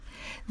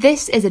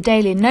This is a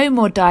daily No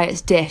More Diets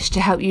dish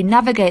to help you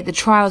navigate the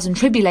trials and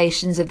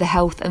tribulations of the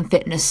health and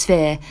fitness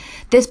sphere.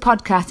 This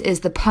podcast is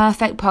the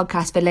perfect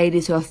podcast for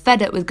ladies who are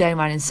fed up with going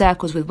around in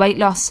circles with weight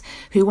loss,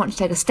 who want to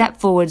take a step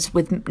forwards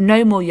with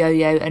no more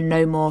yo-yo and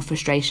no more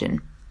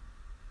frustration.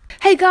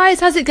 Hey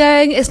guys, how's it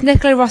going? It's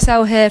Nicola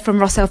Rossell here from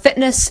Rossell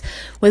Fitness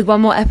with one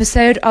more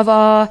episode of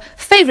our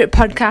favourite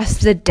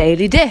podcast, The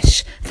Daily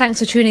Dish. Thanks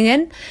for tuning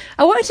in.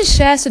 I wanted to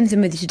share something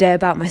with you today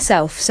about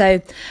myself.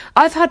 So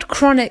I've had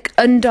chronic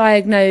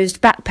undiagnosed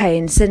back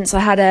pain since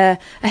I had a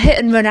hit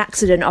and run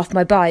accident off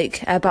my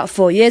bike about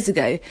 4 years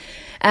ago.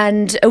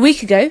 And a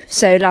week ago,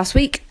 so last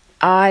week,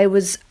 I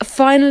was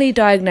finally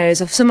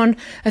diagnosed. A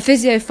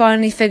physio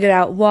finally figured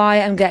out why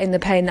I'm getting the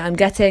pain that I'm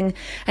getting,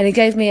 and he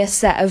gave me a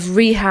set of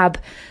rehab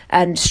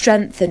and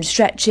strength and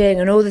stretching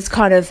and all this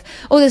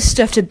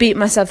stuff to beat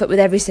myself up with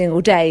every single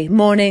day,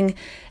 morning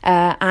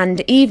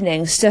and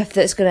evening, stuff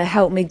that's going to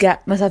help me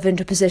get myself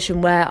into a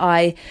position where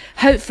I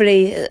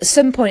hopefully at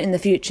some point in the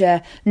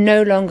future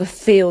no longer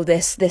feel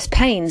this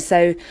pain.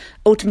 So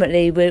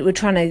ultimately we're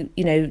trying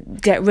to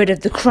get rid of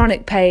the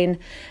chronic pain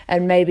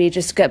and maybe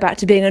just get back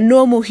to being a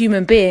normal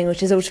human being,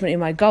 which is ultimately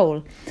my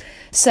goal.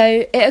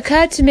 So it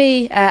occurred to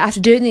me after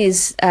doing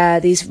these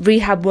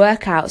rehab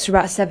workouts for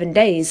about 7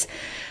 days,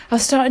 I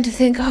was starting to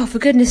think, oh, for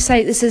goodness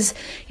sake, this is,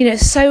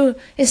 it's so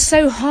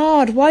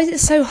hard. Why is it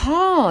so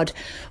hard?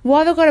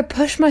 Why have I got to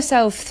push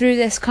myself through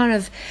this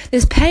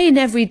pain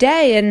every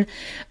day? And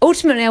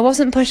ultimately, I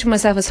wasn't pushing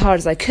myself as hard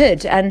as I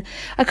could. And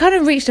I kind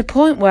of reached a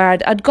point where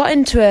I'd got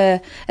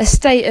into a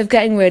state of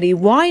getting really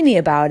whiny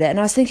about it. And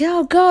I was thinking,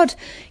 oh God,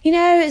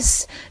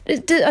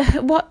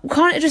 what,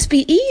 can't it just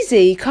be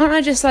easy? Can't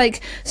I just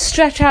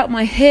stretch out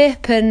my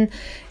hip and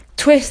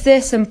twist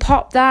this and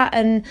pop that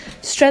and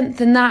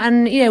strengthen that,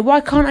 and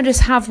why can't I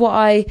just have what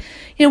I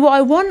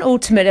want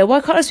ultimately? Why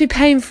can't I just be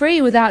pain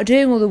free without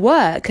doing all the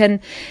work? And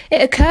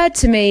it occurred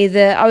to me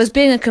that I was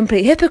being a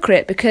complete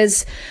hypocrite,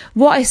 because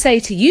what I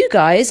say to you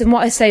guys and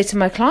what I say to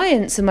my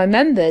clients and my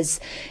members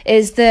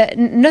is that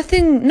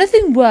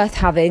nothing worth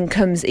having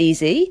comes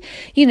easy.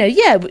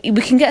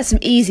 We can get some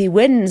easy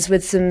wins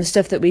with some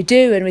stuff that we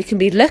do, and we can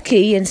be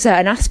lucky in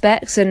certain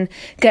aspects and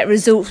get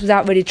results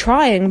without really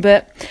trying,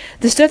 but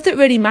the stuff that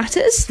really matters,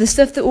 the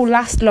stuff that will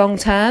last long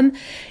term,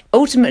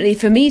 ultimately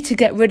for me to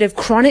get rid of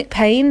chronic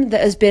pain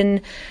that has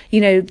been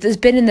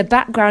in the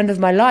background of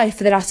my life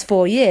for the last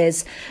 4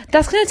 years,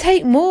 that's going to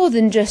take more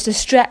than just a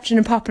stretch and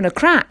a pop and a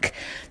crack.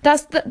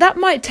 That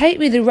might take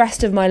me the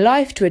rest of my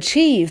life to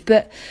achieve,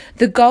 but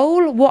the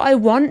goal, what I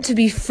want, to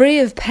be free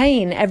of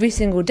pain every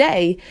single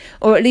day,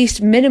 or at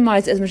least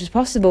minimize it as much as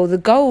possible, the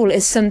goal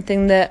is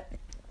something that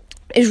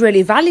is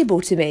really valuable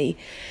to me.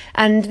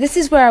 And this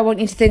is where I want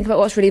you to think about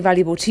what's really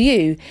valuable to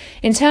you.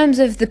 In terms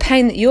of the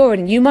pain that you're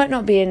in, you might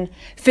not be in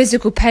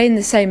physical pain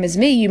the same as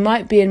me. You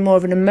might be in more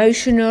of an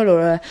emotional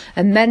or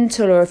a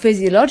mental or a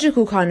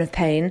physiological kind of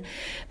pain,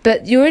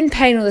 but you're in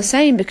pain all the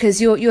same,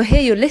 because you're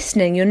here, you're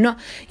listening, you're not,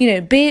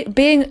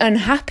 being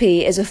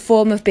unhappy is a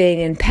form of being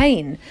in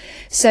pain.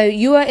 So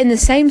you are in the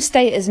same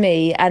state as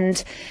me,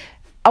 and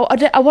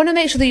I want to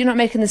make sure that you're not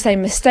making the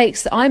same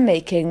mistakes that I'm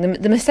making.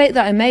 The mistake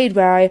that I made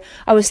where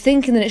I was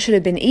thinking that it should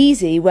have been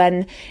easy,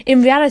 when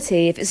in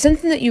reality, if it's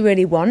something that you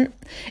really want,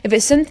 if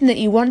it's something that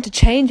you want to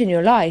change in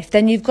your life,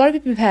 then you've got to be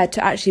prepared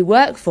to actually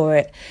work for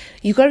it.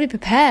 You've got to be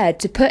prepared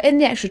to put in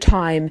the extra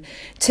time,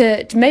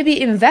 to maybe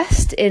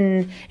invest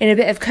in a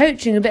bit of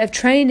coaching, a bit of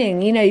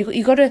training.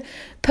 You've got to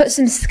put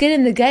some skin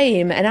in the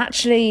game and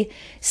actually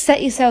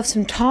set yourself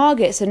some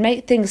targets and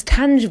make things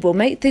tangible,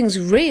 make things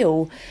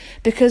real.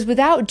 Because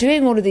without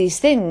doing all of these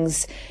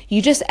things,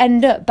 you just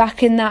end up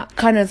back in that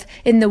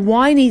in the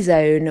whiny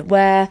zone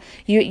where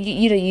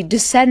you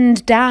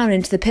descend down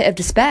into the pit of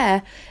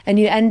despair, and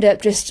you end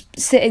up just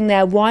sitting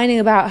there whining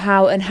about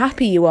how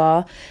unhappy you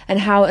are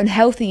and how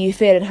unhealthy you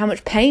feel and how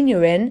much pain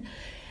you're in,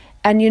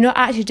 and you're not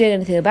actually doing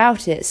anything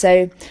about it.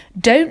 So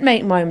don't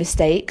make my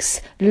mistakes,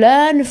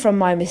 learn from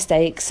my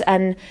mistakes,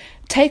 and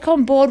take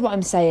on board what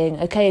I'm saying,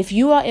 okay? If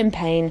you are in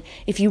pain,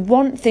 if you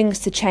want things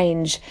to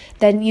change,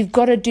 then you've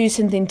got to do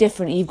something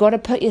different. You've got to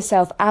put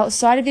yourself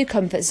outside of your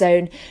comfort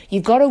zone.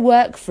 You've got to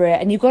work for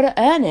it, and you've got to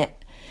earn it.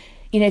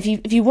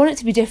 If you want it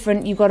to be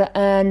different, you've got to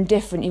earn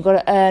different. You've got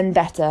to earn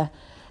better.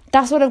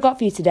 That's what I've got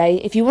for you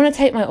today. If you want to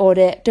take my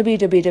audit,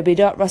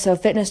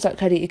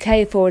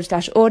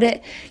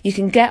 www.rossellfitness.co.uk/audit, you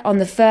can get on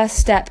the first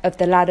step of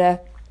the ladder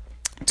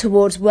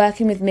towards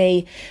working with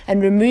me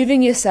and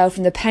removing yourself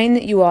from the pain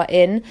that you are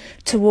in,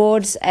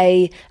 towards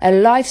a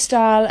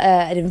lifestyle,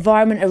 an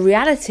environment, a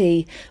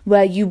reality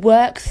where you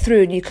work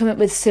through and you come up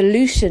with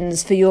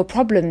solutions for your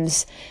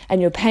problems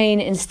and your pain,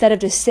 instead of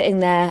just sitting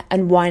there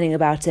and whining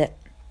about it.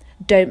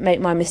 Don't make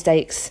my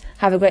mistakes.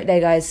 Have a great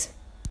day, guys.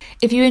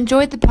 If you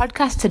enjoyed the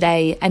podcast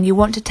today and you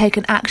want to take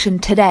an action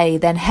today,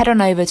 then head on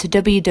over to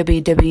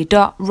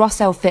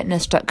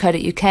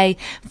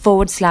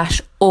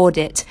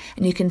www.rossellfitness.co.uk/audit,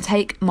 and you can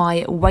take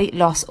my weight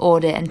loss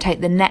audit and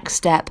take the next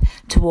step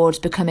towards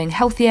becoming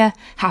healthier,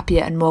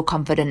 happier and more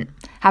confident.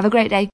 Have a great day.